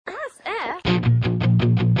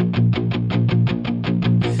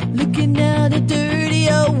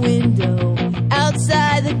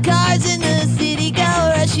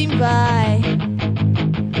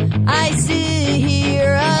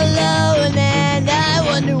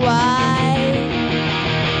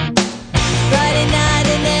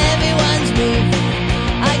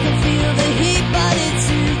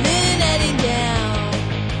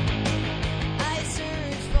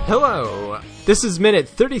This is minute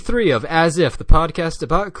 33 of As If, the podcast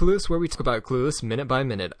about Clueless, where we talk about Clueless minute by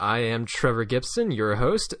minute. I am Trevor Gibson, your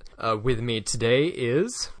host. With me today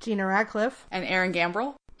is... Gena Radcliffe. And Erin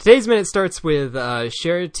Gambrell. Today's minute starts with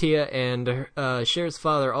Cher, Tia, and Cher's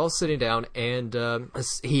father all sitting down, and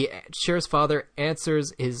Cher's father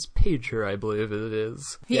answers his pager, I believe it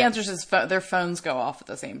is. He answers his phone. Their phones go off at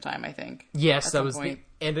the same time, I think. Yes, that was the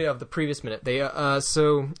end of the previous minute.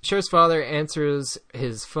 So Cher's father answers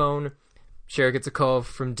his phone. Cher gets a call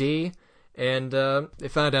from Dee, and they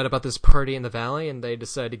found out about this party in the valley, and they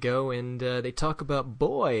decide to go, and they talk about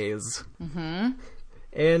boys. Mm-hmm.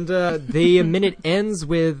 And the minute ends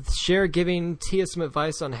with Cher giving Tia some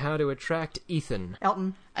advice on how to attract Ethan.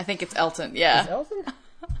 Elton. I think it's Elton, yeah. Is it Elton?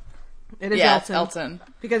 It is yeah, Elton. It's Elton.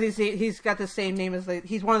 Because he's got the same name as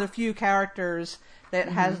he's one of the few characters that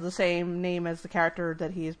has the same name as the character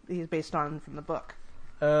that he's based on from the book.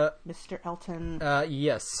 Mr. Elton.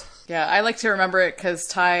 Yes. Yeah, I like to remember it because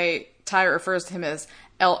Tai refers to him as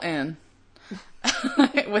Elton.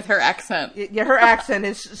 With her accent. Yeah, her accent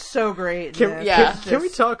is so great. Can we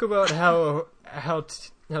talk about how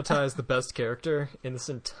Tai is the best character in this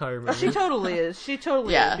entire movie? She totally is. She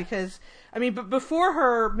totally is. Because, I mean, but before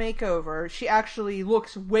her makeover, she actually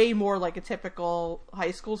looks way more like a typical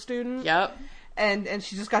high school student. Yep. And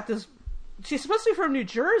she just got this... She's supposed to be from New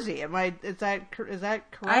Jersey. Is that correct?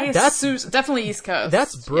 That's definitely East Coast.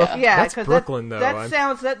 That's Brooklyn. Yeah, that's Brooklyn though.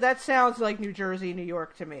 That sounds like New Jersey, New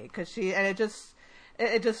York to me. It's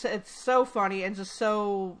so funny and just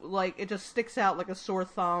so like it just sticks out like a sore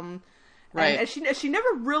thumb. Right. And she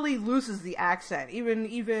never really loses the accent,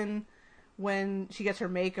 even when she gets her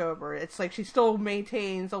makeover. It's like she still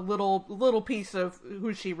maintains a little piece of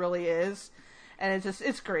who she really is, and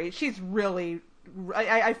it's great. She's really.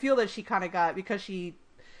 I feel that she kind of got, because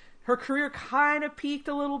her career kind of peaked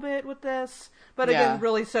a little bit with this, but again,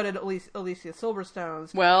 really so did Alicia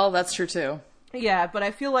Silverstone's. Well, that's true too. Yeah, but I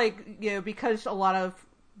feel like, because a lot of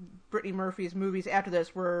Brittany Murphy's movies after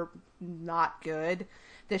this were not good,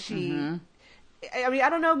 that she, I mean, I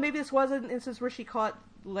don't know, maybe this was an instance where she caught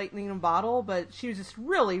lightning in a bottle, but she was just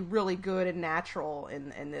really, really good and natural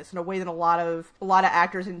in this, in a way that a lot of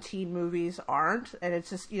actors in teen movies aren't. And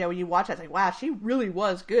it's just, when you watch it, it's like, wow, she really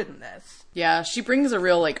was good in this. Yeah, she brings a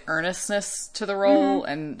real, earnestness to the role,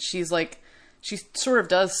 and she sort of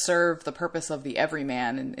does serve the purpose of the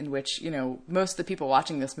everyman, in which, most of the people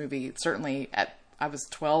watching this movie, certainly I was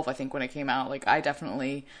 12, I think, when it came out, I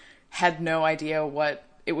definitely had no idea what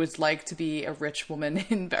it was like to be a rich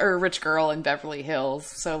woman or a rich girl in Beverly Hills.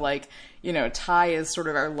 So Tai is sort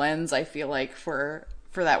of our lens, I feel like, for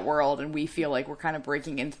that world, and we feel like we're kind of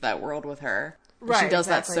breaking into that world with her. Right, she does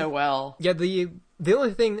that so well. Yeah, the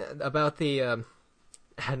only thing about the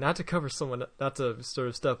not to sort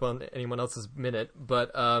of step on anyone else's minute,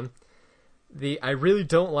 but I really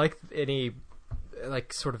don't like any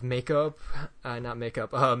sort of makeover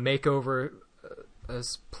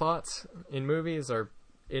as plots in movies or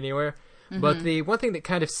anywhere. But the one thing that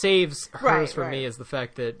kind of saves hers for me is the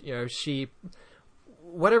fact that she,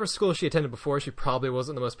 whatever school she attended before, she probably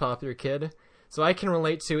wasn't the most popular kid. So I can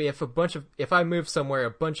relate to if I moved somewhere,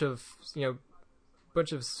 a bunch of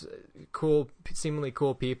cool, seemingly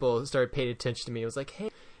cool people started paying attention to me. It was like, hey,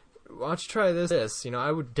 why don't you try this?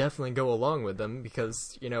 I would definitely go along with them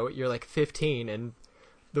because you're 15 and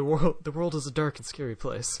the world is a dark and scary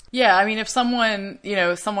place. Yeah, I mean, if someone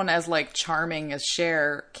as charming as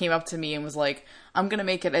Cher came up to me and was like, I'm going to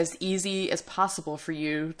make it as easy as possible for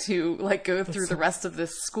you to go through the rest of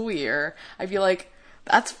this school year, I'd be like,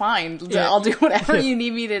 that's fine. Yeah. I'll do whatever you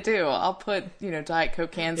need me to do. I'll put, Diet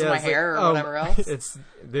Coke cans in my hair or whatever else. It's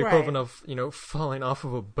the equivalent of, falling off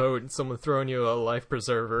of a boat and someone throwing you a life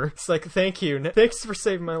preserver. It's like, thank you. Thanks for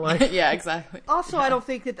saving my life. Yeah, exactly. Also, I don't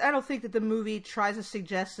think that the movie tries to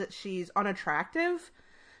suggest that she's unattractive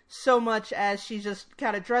so much as she just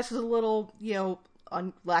kind of dresses a little,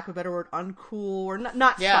 lack of a better word, uncool or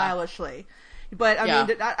not stylishly. But I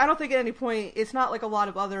mean, I don't think at any point, it's not like a lot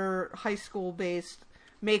of other high school based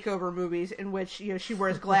makeover movies in which she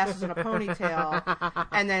wears glasses and a ponytail,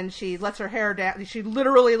 and then she lets her hair down. She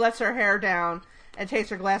literally lets her hair down and takes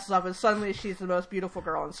her glasses off, and suddenly she's the most beautiful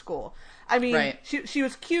girl in school. I mean, she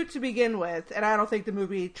was cute to begin with, and I don't think the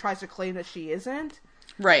movie tries to claim that she isn't.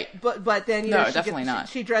 Right. But then definitely not.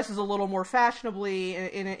 She dresses a little more fashionably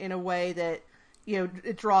in a way that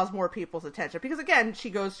it draws more people's attention. Because, again, she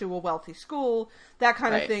goes to a wealthy school. That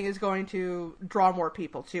kind of thing is going to draw more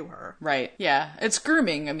people to her. Right, yeah. It's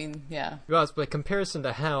grooming, I mean, yeah. Well, but comparison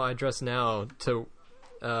to how I dress now to,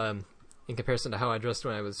 in comparison to how I dressed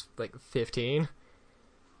when I was, 15,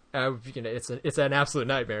 it's an absolute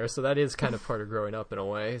nightmare. So that is kind of part of growing up in a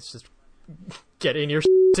way. It's just getting your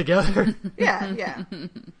together. Yeah.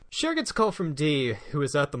 Cher gets a call from Dee, who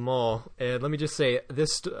is at the mall, and let me just say,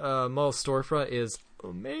 this mall storefront is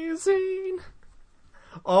amazing.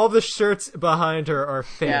 All the shirts behind her are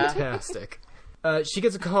fantastic. She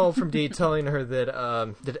gets a call from Dee telling her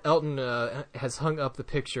that Elton has hung up the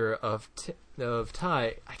picture of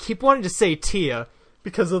Tai. I keep wanting to say Tia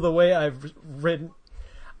because of the way I've written.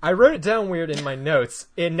 I wrote it down weird in my notes,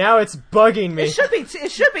 and now it's bugging me.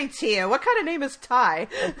 It should be Tia. What kind of name is Tai?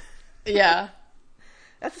 Yeah.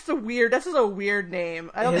 That's just a weird name.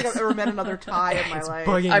 I don't think I've ever met another Tai in my life. It's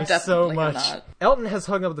bugging me so much. Not. Elton has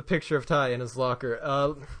hung up the picture of Tai in his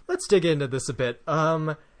locker. Let's dig into this a bit.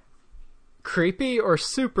 Creepy or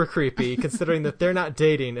super creepy, considering that they're not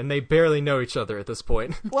dating and they barely know each other at this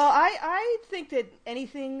point. Well, I think that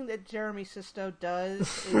anything that Jeremy Sisto does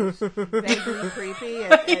is vaguely creepy.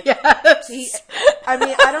 Yes. I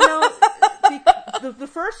mean, I don't know. The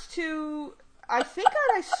first two, I think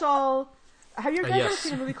that I saw. Have you guys ever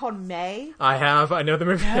seen a movie called May? I have. I know the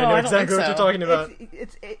movie. No, I know exactly what so. you're talking about.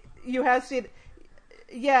 You have seen.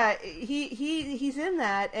 Yeah, he's in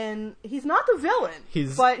that, and he's not the villain,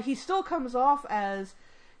 but he still comes off as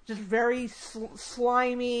just very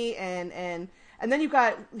slimy, and then you've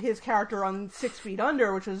got his character on 6 Feet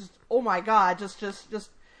Under, which is, oh my god, just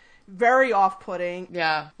very off-putting.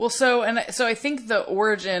 Yeah. Well, so I think the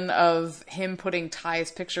origin of him putting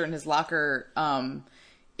Ty's picture in his locker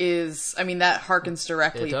is, I mean, that harkens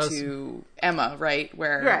directly to Emma, right?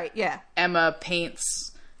 Right, yeah. Emma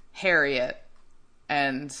paints Harriet.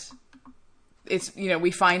 And it's,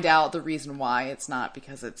 we find out the reason why it's not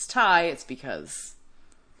because it's Ty, it's because,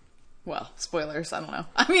 well, spoilers, I don't know.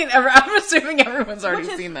 I mean, I'm assuming everyone's already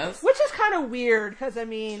seen this. Which is kind of weird, because, I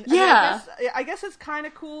mean, I guess it's kind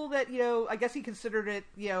of cool that, I guess he considered it,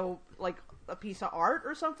 like a piece of art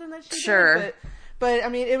or something that she did. But I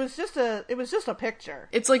mean, it was just a picture.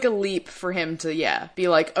 It's like a leap for him to, be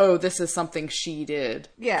like, oh, this is something she did.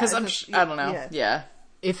 Yeah. Because I don't know. Yeah.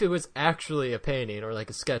 If it was actually a painting or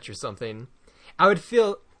like a sketch or something, I would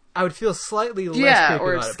feel slightly less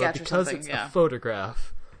creepy about it. But because it's a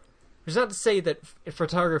photograph, which is not to say that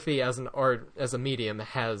photography as a medium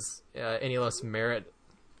has any less merit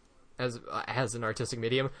as an artistic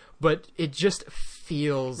medium, but it just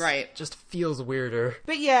feels weirder.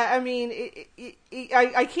 But yeah, I mean,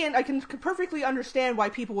 I can perfectly understand why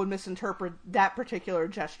people would misinterpret that particular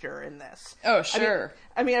gesture in this. Oh, sure.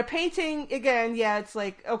 I mean, a painting, again, it's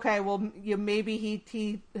like, okay, well, maybe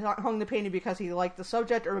he hung the painting because he liked the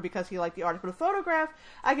subject or because he liked the artist. But a photograph,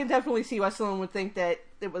 I can definitely see why someone would think that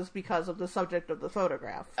it was because of the subject of the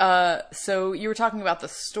photograph. So you were talking about the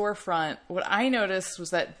storefront. What I noticed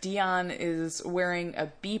was that Dionne is wearing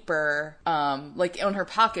a beeper, like on her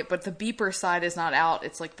pocket, but the beeper side is not out.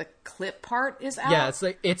 It's like the clip part is out. Yeah, it's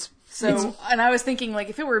like, and I was thinking, like,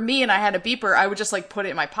 if it were me and I had a beeper, I would just, like, put it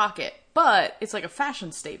in my pocket. But it's, like, a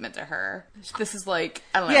fashion statement to her. This is, like,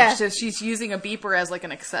 I don't know. Yeah. She's using a beeper as, like,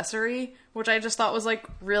 an accessory, which I just thought was, like,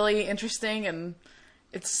 really interesting, and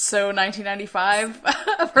it's so 1995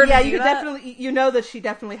 of her to do that. Definitely, that she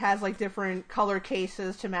definitely has, like, different color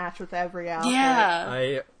cases to match with every outfit.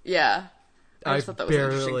 Yeah. I just thought that was an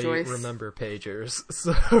interesting choice. Remember pagers,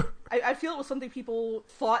 so... I feel it was something people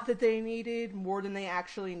thought that they needed more than they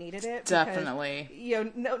actually needed it. Definitely.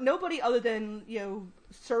 Because, nobody other than,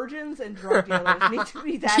 surgeons and drug dealers need to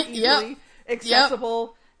be that easily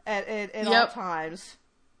accessible at all times.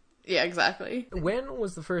 Yeah, exactly. When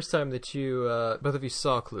was the first time that you, both of you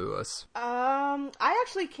saw Clueless? I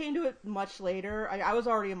actually came to it much later. I was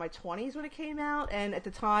already in my 20s when it came out, and at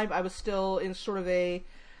the time I was still in sort of a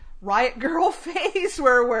Riot Girl phase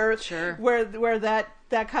where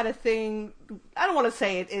that kind of thing, I don't want to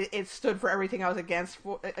say it stood for everything I was against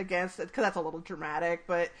it, because that's a little dramatic,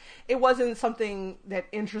 but it wasn't something that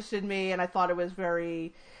interested me, and I thought it was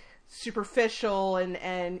very superficial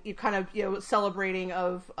and you kind of celebrating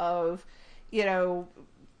of the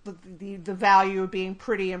value of being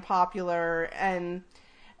pretty and popular, and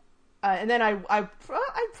then I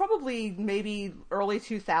probably maybe early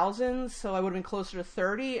 2000s, so I would have been closer to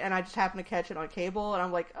 30, and I just happened to catch it on cable, and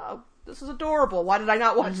I'm like, oh, this is adorable. Why did I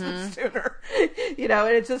not watch this sooner? And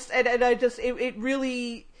it's just, and I just, it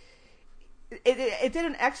really, it did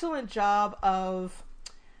an excellent job of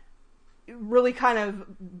really kind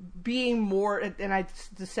of being more, and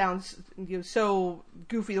this sounds so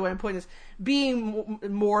goofy the way I'm putting this, being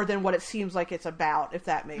more than what it seems like it's about, if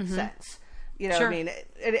that makes sense. Sure. I mean,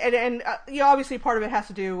 and obviously part of it has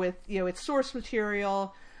to do with, its source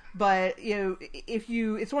material, but,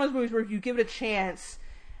 it's one of those movies where if you give it a chance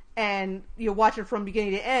and you watch it from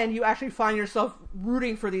beginning to end, you actually find yourself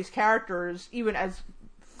rooting for these characters, even as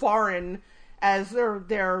foreign as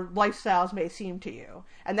their lifestyles may seem to you.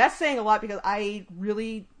 And that's saying a lot, because I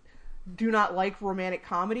really do not like romantic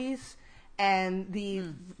comedies, and the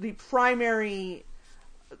primary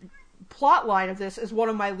plot line of this is one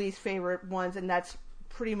of my least favorite ones, and that's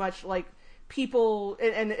pretty much like people,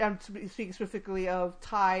 and I'm speaking specifically of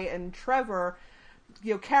Tai and Trevor,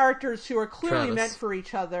 characters who are clearly Travis. meant for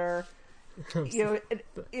each other.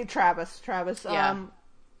 Travis. Yeah.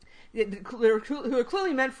 Who are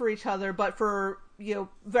clearly meant for each other, but for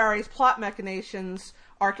various plot machinations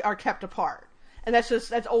are kept apart, and that's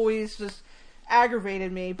always just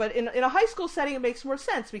aggravated me. But in a high school setting, it makes more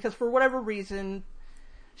sense, because for whatever reason,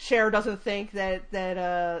 Cher doesn't think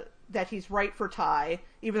that he's right for Tai,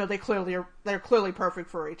 even though they're clearly perfect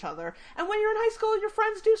for each other. And when you're in high school, your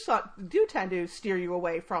friends do tend to steer you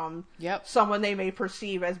away from someone they may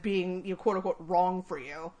perceive as being quote unquote wrong for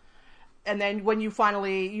you. And then when you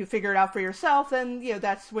finally figure it out for yourself, then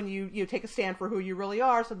that's when you take a stand for who you really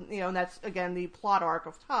are. So and that's again the plot arc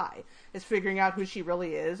of Tai, is figuring out who she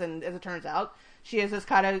really is. And as it turns out, she is this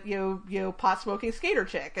kind of pot smoking skater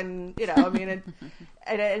chick, and I mean,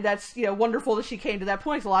 and that's wonderful that she came to that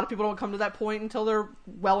point. Because a lot of people don't come to that point until they're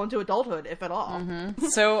well into adulthood, if at all. Mm-hmm.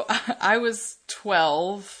 So I was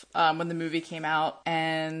 12 when the movie came out,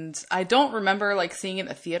 and I don't remember seeing it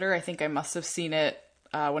in a theater. I think I must have seen it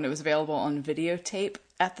when it was available on videotape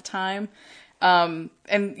at the time. And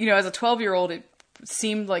as a 12-year-old, it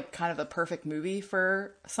seemed like kind of the perfect movie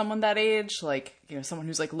for someone that age, someone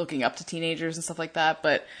who's looking up to teenagers and stuff like that.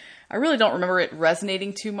 But I really don't remember it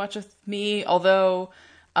resonating too much with me. Although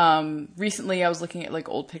recently I was looking at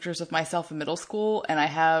old pictures of myself in middle school, and I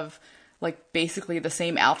have basically the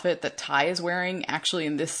same outfit that Tai is wearing actually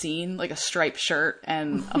in this scene, a striped shirt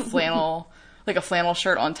and a flannel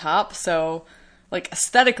shirt on top. So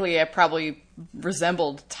aesthetically, I probably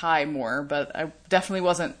resembled Tai more, but I definitely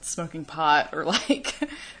wasn't smoking pot or I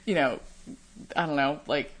don't know,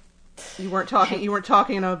 You weren't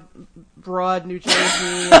talking in a broad New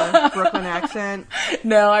Jersey, Brooklyn accent.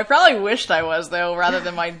 No, I probably wished I was, though, rather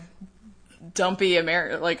than my dumpy a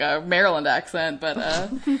Maryland accent. But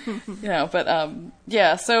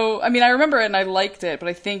yeah. So I mean, I remember it and I liked it, but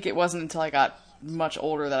I think it wasn't until I got much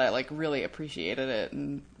older that I really appreciated it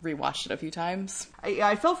and rewatched it a few times.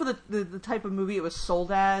 I felt for the type of movie it was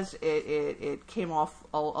sold as, it came off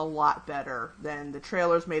a lot better than the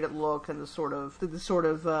trailers made it look, and the sort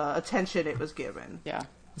of attention it was given. Yeah.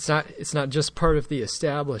 It's not just part of the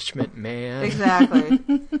establishment, man.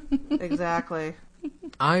 Exactly.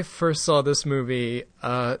 I first saw this movie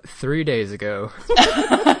 3 days ago.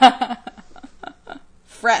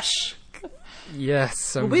 Fresh.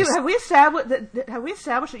 Yes. Have we established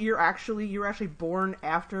that you were actually born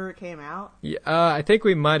after it came out? Yeah, I think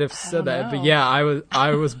we might have said that, but yeah,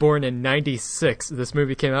 I was born in '96. This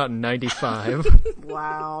movie came out in '95.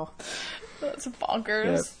 Wow, that's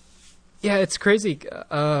bonkers. Yeah, it's crazy.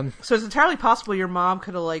 So it's entirely possible your mom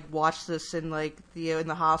could have watched this in in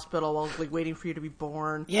the hospital while waiting for you to be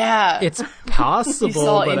born. Yeah, it's possible. You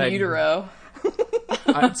saw it in utero.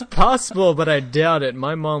 It's possible, but I doubt it.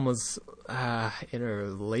 My mom was in her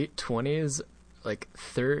late 20s,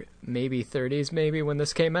 maybe 30s, maybe when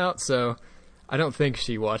this came out. So I don't think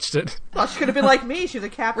she watched it. Well, she could have been like me. She was a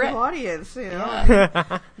captive audience.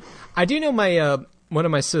 Yeah. I do know my one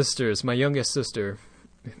of my sisters, my youngest sister.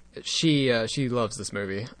 She loves this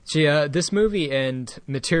movie. This movie and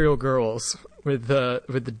Material Girls with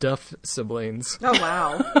the Duff siblings. Oh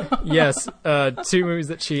wow! Yes, two movies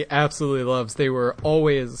that she absolutely loves. They were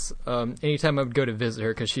always anytime I would go to visit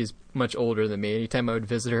her, because she's much older than me. Anytime I would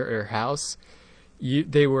visit her house,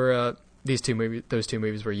 they were those two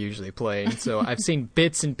movies were usually playing. So I've seen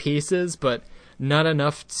bits and pieces, but not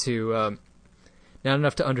enough to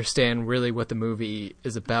understand really what the movie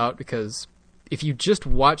is about, because if you just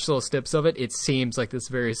watch little snips of it, it seems like this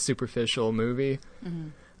very superficial movie.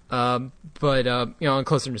 Mm-hmm. But on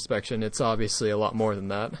closer inspection, it's obviously a lot more than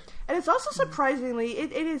that. And it's also surprisingly,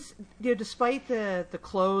 it is, despite the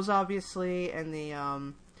clothes, obviously, and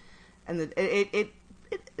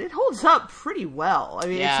it holds up pretty well. I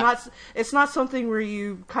mean, it's not something where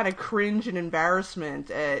you kind of cringe in embarrassment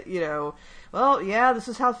at, well, yeah, this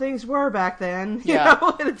is how things were back then. You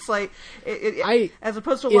know, and it's as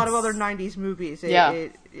opposed to a lot of other '90s movies,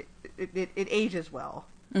 it ages well.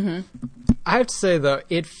 Mm-hmm. I have to say though,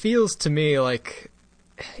 it feels to me like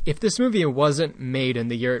if this movie wasn't made in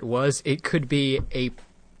the year it was, it could be a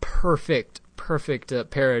perfect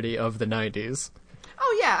parody of the '90s.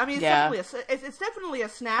 Oh yeah, I mean it's definitely a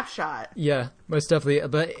snapshot. Yeah, most definitely.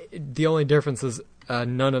 But the only difference is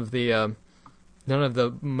none of the none of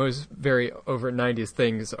the most very over 90s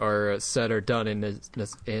things are said or done in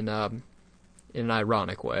an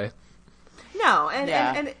ironic way. No,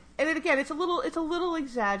 and again, it's a little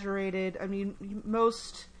exaggerated. I mean,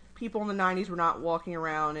 most people in the 90s were not walking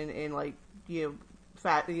around in like,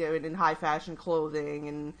 in high fashion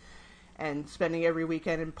clothing and spending every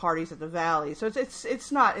weekend in parties at the Valley. So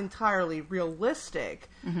it's not entirely realistic,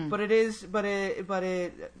 but it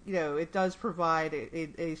does provide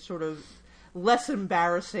a sort of less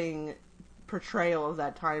embarrassing portrayal of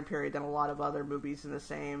that time period than a lot of other movies in the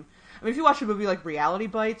same. I mean, if you watch a movie like Reality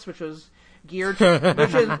Bites, which was geared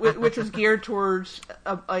towards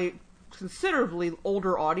a considerably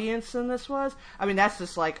older audience than this was. I mean, that's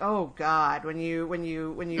just like, oh God, when you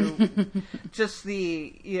just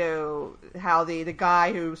how the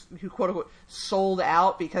guy who quote unquote sold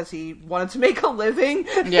out because he wanted to make a living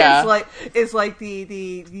is like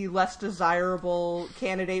the less desirable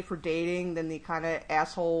candidate for dating than the kind of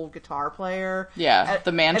asshole guitar player. Yeah,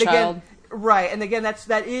 the man-child. Right, and again,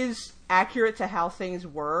 that is accurate to how things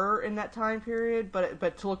were in that time period,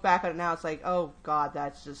 but to look back on it now, it's like, oh God,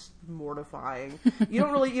 that's just mortifying. You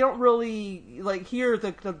don't really like hear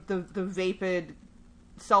the vapid,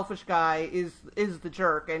 selfish guy is the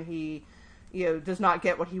jerk, and he does not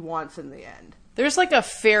get what he wants in the end. There's like a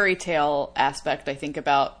fairy tale aspect, I think,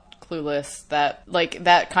 about Clueless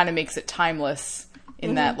that kind of makes it timeless.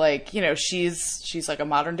 In that, like, she's like a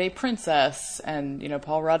modern day princess, and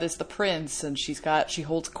Paul Rudd is the prince, and she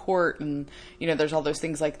holds court, and there's all those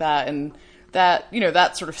things like that, and that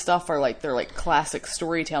that sort of stuff are like they're like classic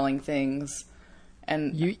storytelling things.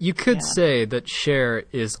 And you could say that Cher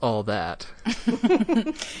is all that.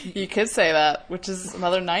 You could say that, which is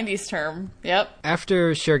another 90s term. Yep.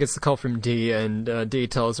 After Cher gets the call from Dee, and Dee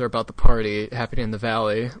tells her about the party happening in the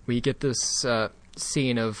Valley, we get this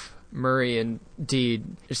scene of Murray and Dee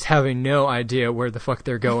just having no idea where the fuck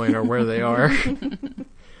they're going or where they are,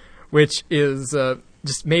 which is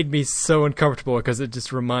just made me so uncomfortable because it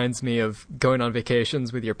just reminds me of going on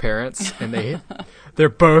vacations with your parents, and they're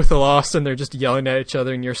both lost and they're just yelling at each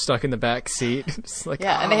other and you're stuck in the back seat. It's like,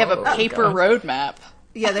 and they have a paper roadmap.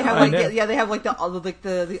 Yeah, they have like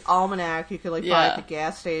the almanac you could buy at the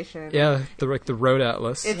gas station. Yeah, the road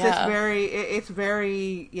atlas. It's a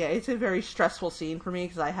very stressful scene for me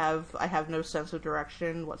because I have no sense of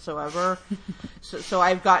direction whatsoever. so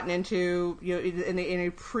I've gotten into in a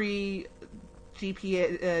pre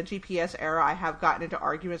GPS era, I have gotten into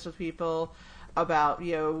arguments with people about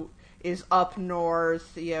is up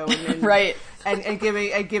north, and right, and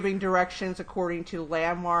giving directions according to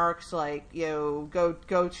landmarks, like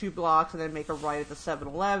go 2 blocks and then make a right at the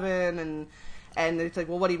 7-Eleven, and it's like,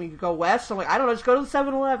 well, what do you mean, you go west? I'm like, I don't know, just go to the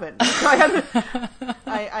 7-Eleven.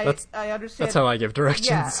 I understand. That's how I give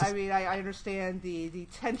directions. Yeah, I mean, I understand the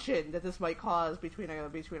tension that this might cause between a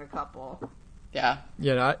couple. Yeah.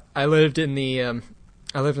 Yeah, I lived in the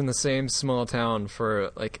same small town for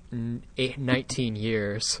like 19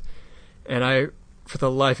 years. And I, for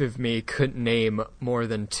the life of me, couldn't name more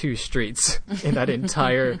than 2 streets in that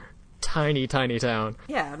entire tiny town.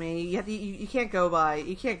 Yeah, I mean, you can't go by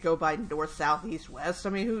north, south, east, west.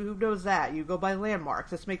 I mean, who knows that? You go by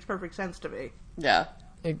landmarks. This makes perfect sense to me. Yeah,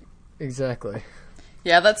 exactly.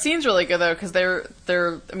 Yeah, that scene's really good though, because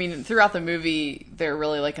they're. I mean, throughout the movie, they're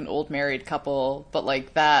really like an old married couple, but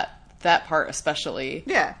like that part especially.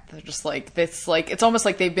 Yeah. They're just like, it's almost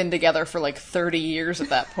like they've been together for like 30 years at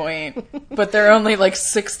that point, but they're only like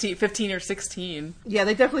 15 or 16. Yeah,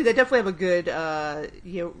 they definitely have a good,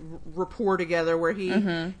 rapport together where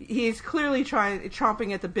he's clearly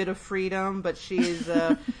chomping at the bit of freedom, but she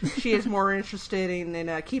is more interested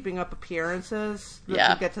in keeping up appearances.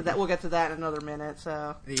 Yeah. We'll get to that in another minute,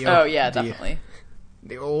 so. Definitely.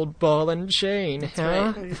 The old ball and chain,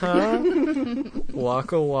 huh? Right. Huh?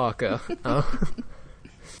 Waka waka. Oh.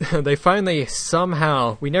 They finally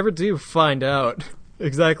somehow, we never do find out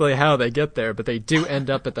exactly how they get there, but they do end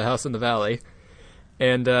up at the house in the Valley.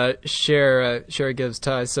 And Cher gives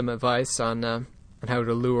Tai some advice on how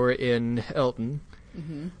to lure in Elton.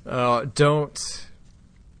 Mm-hmm.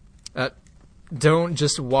 Don't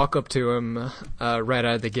just walk up to him right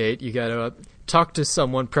out of the gate. You gotta talk to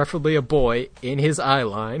someone, preferably a boy, in his eye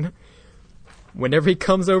line. Whenever he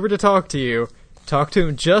comes over to talk to you, talk to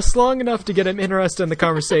him just long enough to get him interested in the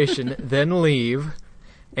conversation, then leave,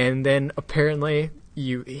 and then apparently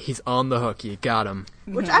he's on the hook. You got him.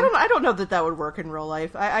 Which I don't know that would work in real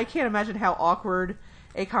life. I can't imagine how awkward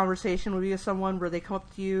a conversation would be with someone where they come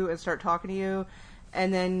up to you and start talking to you,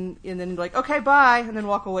 and then like, okay, bye, and then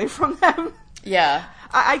walk away from them. Yeah.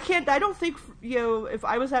 I can't, I don't think, if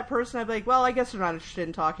I was that person, I'd be like, well, I guess they're not interested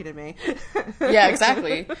in talking to me. Yeah,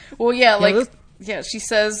 exactly. Well, yeah, like, Yeah, she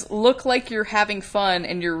says, look like you're having fun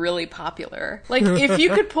and you're really popular. Like, if you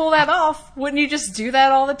could pull that off, wouldn't you just do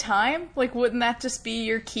that all the time? Like, wouldn't that just be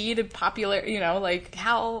your key to popular, like,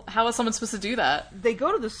 how is someone supposed to do that? They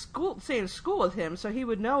go to the same school with him, so he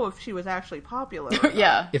would know if she was actually popular.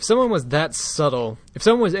 Yeah. If someone was that subtle, if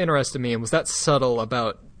someone was interested in me and was that subtle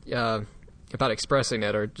about expressing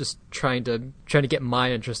it, or just trying to get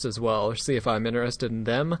my interest as well, or see if I'm interested in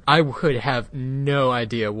them, I would have no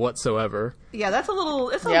idea whatsoever. Yeah, that's a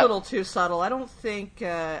little too subtle. I don't think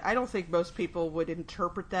most people would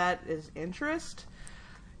interpret that as interest.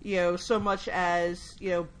 So much as,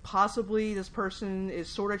 possibly this person is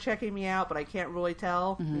sort of checking me out, but I can't really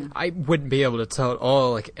tell. Mm-hmm. I wouldn't be able to tell at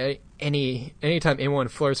all. Like, anytime anyone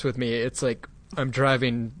flirts with me, it's like I'm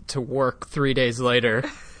driving to work 3 days later.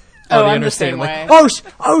 I'm the same way.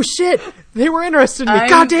 Oh shit! They were interested in me.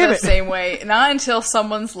 God damn it! I'm the same way. Not until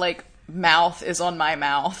someone's like mouth is on my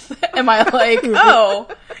mouth am I like, oh,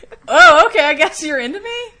 okay. I guess you're into me.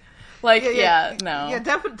 Like, no. Yeah,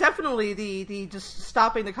 definitely the just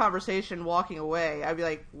stopping the conversation, walking away. I'd be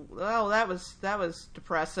like, well, that was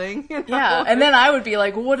depressing. Yeah, and then I would be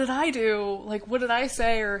like, what did I do? Like, what did I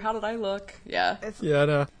say, or how did I look? Yeah.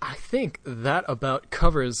 No. I think that about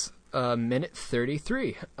covers minute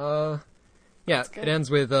 33. It ends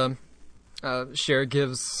with Cher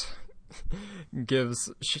gives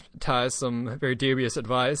Tai some very dubious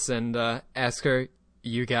advice and asks her,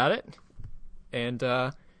 "You got it?" And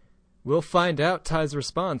we'll find out Tai's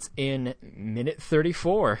response in minute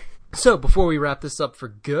 34. So before we wrap this up for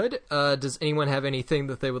good, does anyone have anything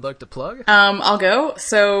that they would like to plug? I'll go.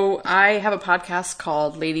 So I have a podcast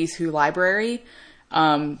called Ladies Who Library,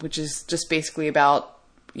 which is just basically about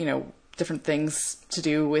different things to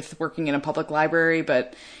do with working in a public library,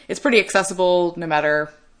 but it's pretty accessible no matter,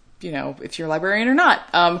 if you're a librarian or not,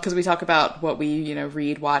 because we talk about what we,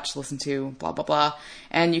 read, watch, listen to, blah, blah, blah.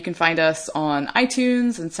 And you can find us on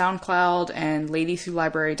iTunes and SoundCloud and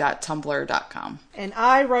ladieswholibrary.tumblr.com. And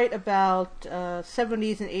I write about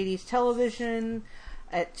 70s and 80s television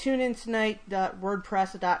at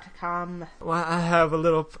tuneintonight.wordpress.com. Well, I have a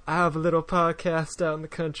little podcast out in the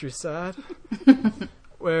countryside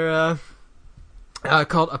where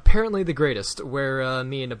called Apparently the Greatest, where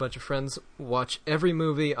me and a bunch of friends watch every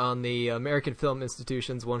movie on the American Film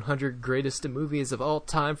Institution's 100 Greatest Movies of All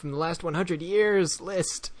Time from the last 100 years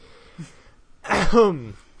list.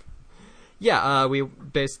 The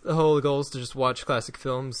whole goal is to just watch classic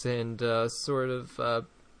films and sort of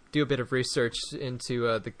do a bit of research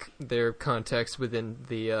into their context within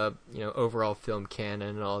the overall film canon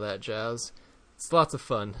and all that jazz. It's lots of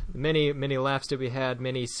fun. Many laughs to be had,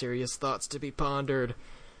 many serious thoughts to be pondered,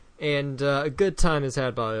 and a good time is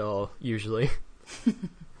had by all, usually.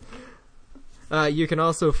 You can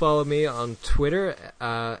also follow me on Twitter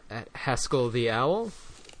at Haskell the Owl,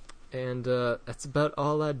 and that's about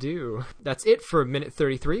all I do. That's it for minute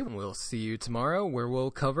 33. We'll see you tomorrow, where we'll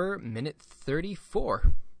cover minute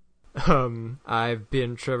 34. I've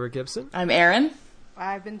been Trevor Gibson. I'm Erin.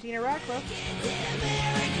 I've been Gena Radcliffe.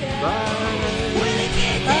 Bye.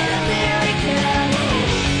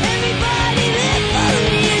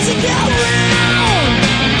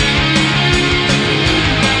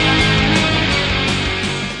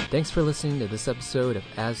 Thanks for listening to this episode of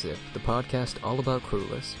As If, the podcast all about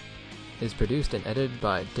Clueless. It is produced and edited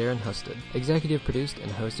by Darren Husted. Executive produced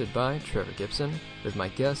and hosted by Trevor Gibson, with my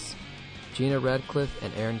guests Gena Radcliffe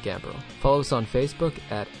and Erin Gambrell. Follow us on Facebook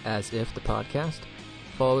at As If the Podcast.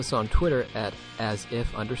 Follow us on Twitter at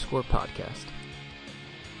asif_podcast.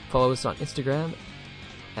 Follow us on Instagram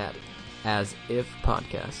at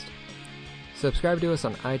asifpodcast. Subscribe to us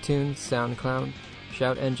on iTunes, SoundCloud,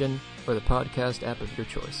 Shout Engine, or the podcast app of your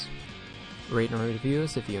choice. Rate and review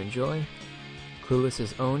us if you enjoy. Clueless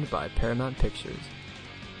is owned by Paramount Pictures.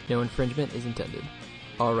 No infringement is intended.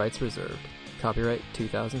 All rights reserved. Copyright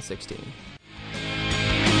 2016.